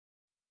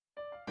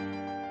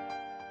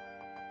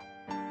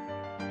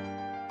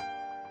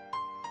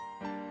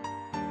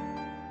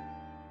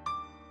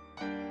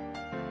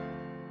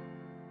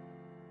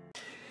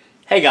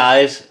Hey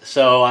guys,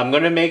 so I'm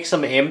gonna make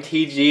some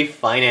MTG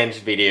finance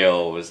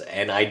videos,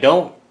 and I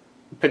don't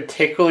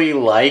particularly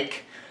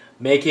like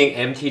making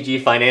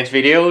MTG finance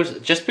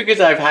videos just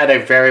because I've had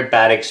a very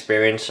bad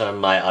experience on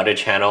my other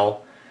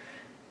channel.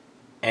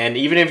 And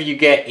even if you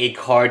get a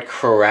card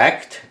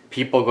correct,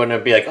 people are gonna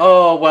be like,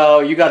 oh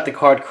well, you got the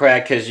card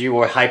correct because you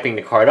were hyping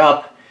the card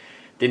up.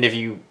 Then if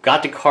you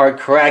got the card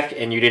correct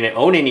and you didn't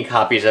own any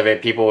copies of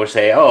it, people will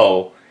say,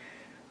 oh,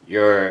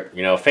 you're,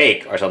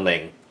 fake or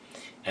something.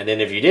 And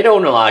then if you did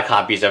own a lot of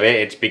copies of it,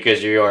 it's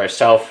because you are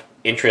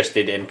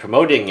self-interested in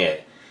promoting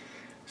it.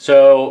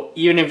 So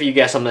even if you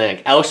get something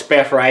like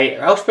Elspeth right,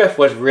 Elspeth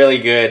was really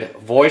good,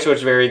 Voice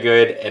was very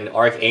good, and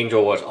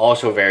Archangel was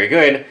also very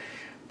good,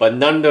 but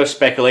none of those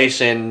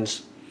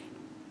speculations,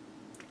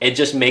 it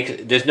just makes,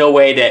 there's no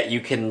way that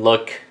you can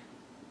look,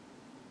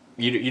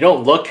 you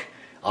don't look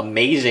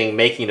amazing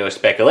making those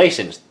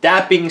speculations.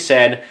 That being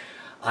said,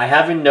 I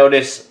haven't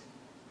noticed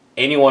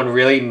anyone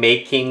really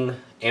making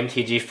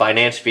MTG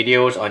finance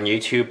videos on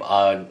YouTube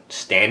on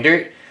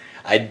standard.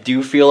 I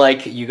do feel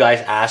like you guys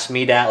ask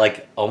me that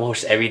like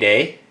almost every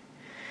day.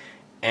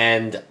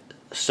 And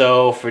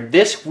so for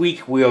this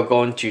week, we are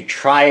going to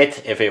try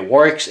it. If it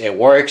works, it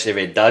works. If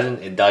it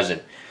doesn't, it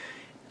doesn't.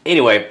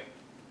 Anyway,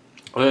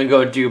 we're going to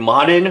go do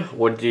modern.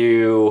 We'll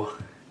do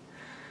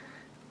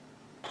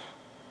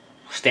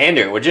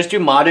standard. We'll just do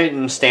modern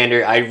and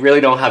standard. I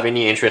really don't have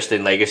any interest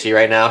in legacy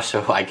right now,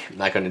 so I'm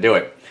not going to do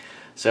it.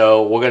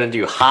 So we're going to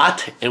do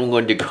hot and we're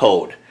going to do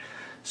cold.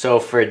 So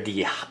for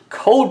the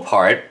cold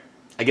part,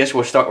 I guess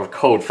we'll start with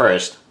cold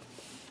first.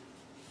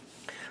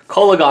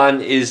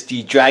 Kolaghan is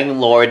the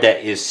Dragon Lord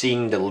that is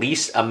seeing the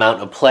least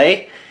amount of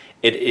play.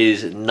 It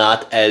is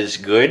not as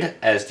good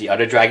as the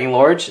other Dragon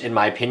Lords, in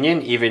my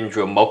opinion. Even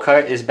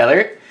Dromoka is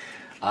better.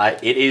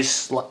 It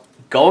is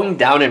going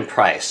down in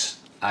price.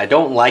 I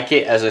don't like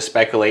it as a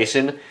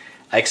speculation,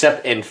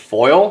 except in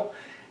foil.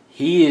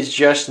 He is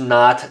just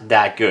not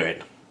that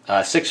good.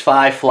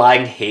 6/5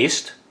 flying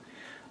haste.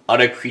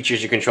 Other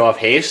creatures you control have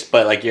haste,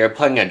 but like you're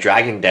playing a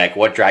dragon deck,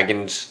 what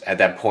dragons at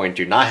that point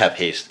do not have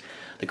haste?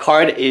 The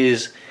card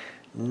is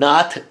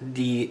not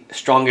the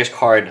strongest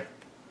card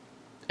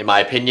in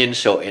my opinion,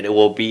 so it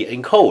will be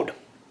in cold.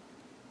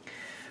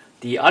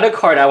 The other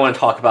card I want to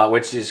talk about,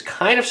 which is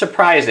kind of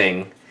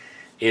surprising,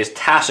 is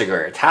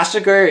Tasigur.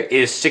 Tasigur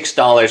is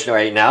 $6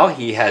 right now.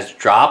 He has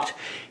dropped.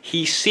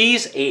 He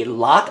sees a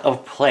lot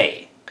of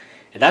play.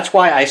 And that's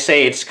why I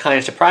say it's kind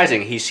of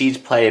surprising. He sees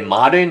play in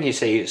Modern. He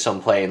sees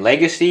some play in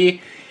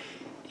Legacy.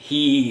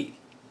 He's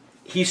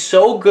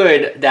so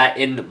good that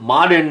in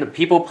Modern,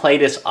 people play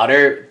this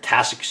other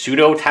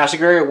pseudo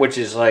Tasigur, which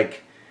is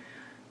like,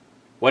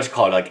 what's it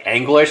called, like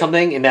Angler or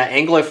something? And that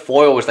Angler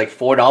foil was like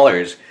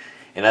 $4.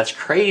 And that's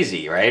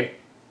crazy, right?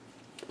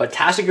 But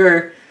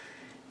Tasigur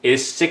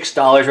is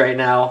 $6 right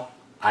now.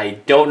 I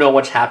don't know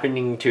what's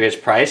happening to his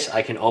price.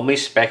 I can only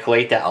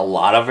speculate that a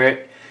lot of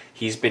it,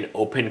 he's been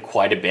open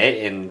quite a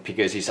bit, and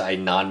because he's a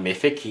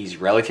non-mythic, he's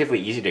relatively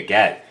easy to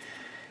get.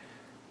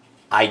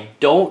 I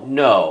don't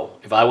know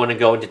if I want to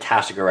go into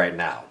Tasigur right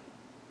now.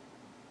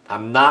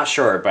 I'm not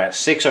sure, but at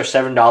 $6 or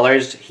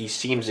 $7, he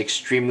seems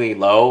extremely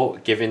low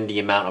given the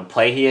amount of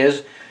play he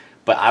is.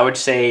 But I would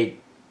say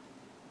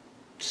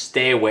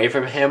stay away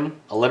from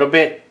him a little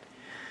bit.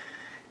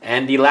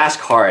 And the last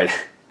card,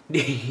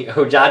 the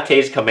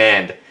Ujate's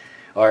Command,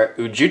 or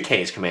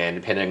Ujute's Command,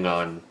 depending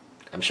on,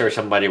 I'm sure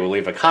somebody will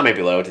leave a comment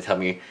below to tell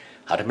me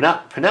how to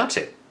pronounce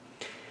it.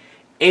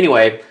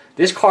 Anyway,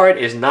 this card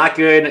is not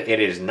good. It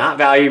is not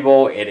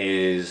valuable. It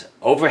is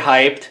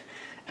overhyped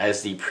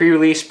as the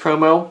pre-release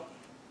promo.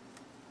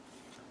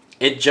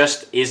 It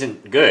just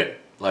isn't good.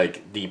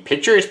 Like, the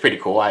picture is pretty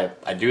cool. I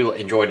do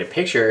enjoy the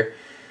picture.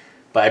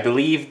 But I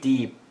believe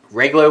the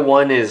regular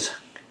one is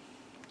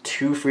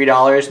 $2,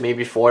 $3,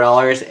 maybe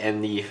 $4.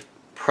 And the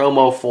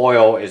promo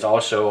foil is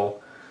also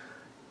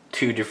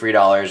 $2 to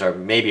 $3 or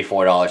maybe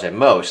 $4 at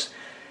most.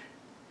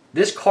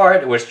 This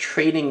card was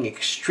trading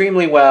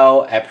extremely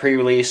well at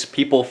pre-release.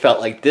 People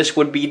felt like this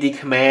would be the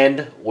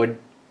command with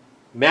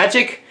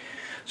Magic.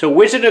 So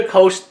Wizard of the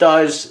Coast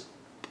does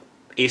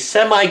a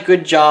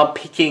semi-good job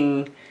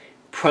picking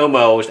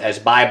promos as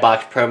buy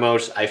box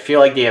promos. I feel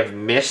like they have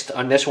missed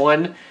on this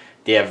one.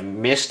 They have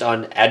missed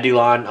on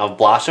Eidolon of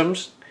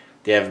Blossoms.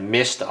 They have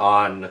missed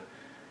on,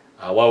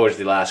 what was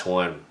the last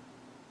one?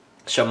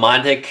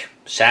 Shamanic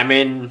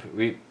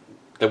Salmon.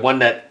 The one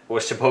that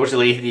was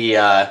supposedly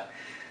the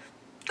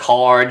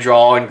card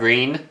draw in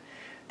green.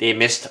 They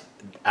missed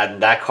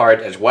on that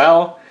card as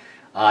well.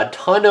 A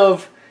ton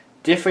of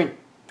different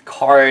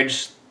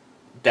cards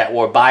that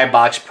were buy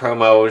box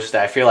promos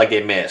that I feel like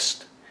they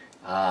missed.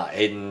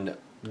 And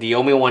the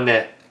only one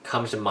that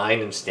comes to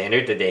mind in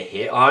standard that they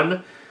hit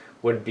on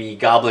would be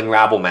Goblin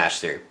Rabble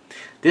Master.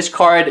 This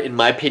card, in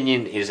my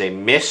opinion, is a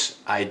miss.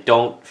 I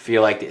don't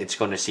feel like it's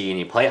going to see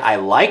any play. I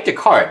like the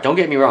card. Don't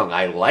get me wrong.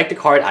 I like the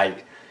card. I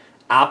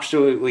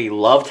absolutely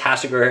love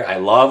Tasigur. I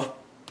love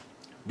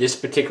this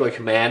particular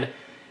command.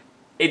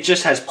 It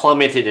just has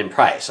plummeted in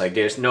price. Like,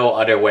 there's no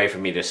other way for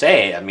me to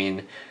say it. I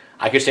mean,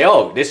 I could say,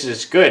 oh, this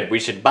is good, we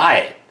should buy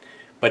it.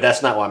 But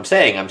that's not what I'm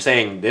saying. I'm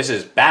saying this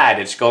is bad.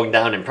 It's going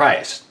down in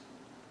price.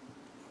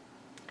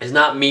 It's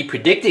not me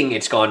predicting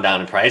it's gone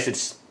down in price.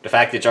 It's the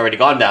fact it's already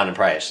gone down in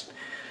price.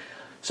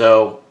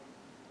 So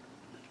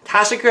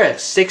Tasigur at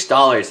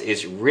 $6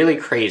 is really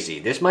crazy.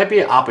 This might be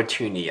an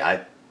opportunity.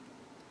 I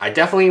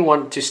definitely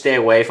want to stay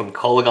away from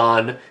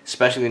Kolaghan,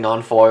 especially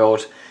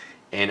non-foils,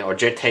 and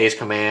Ojite's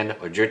command.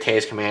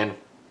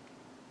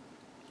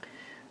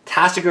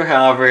 Tasigur,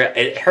 however,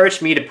 it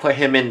hurts me to put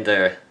him in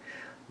the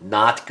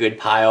not good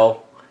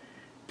pile,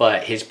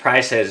 but his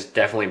price has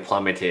definitely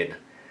plummeted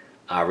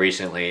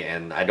recently,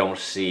 and I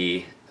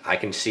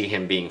can see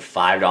him being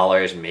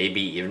 $5,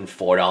 maybe even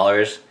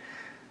 $4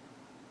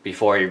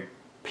 before he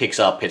picks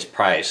up his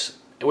price,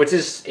 which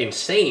is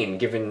insane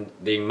given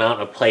the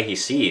amount of play he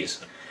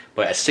sees.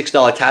 But at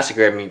 $6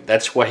 Tasigur, I mean,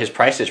 that's what his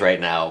price is right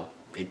now.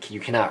 You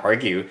cannot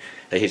argue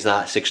that he's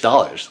not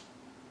 $6.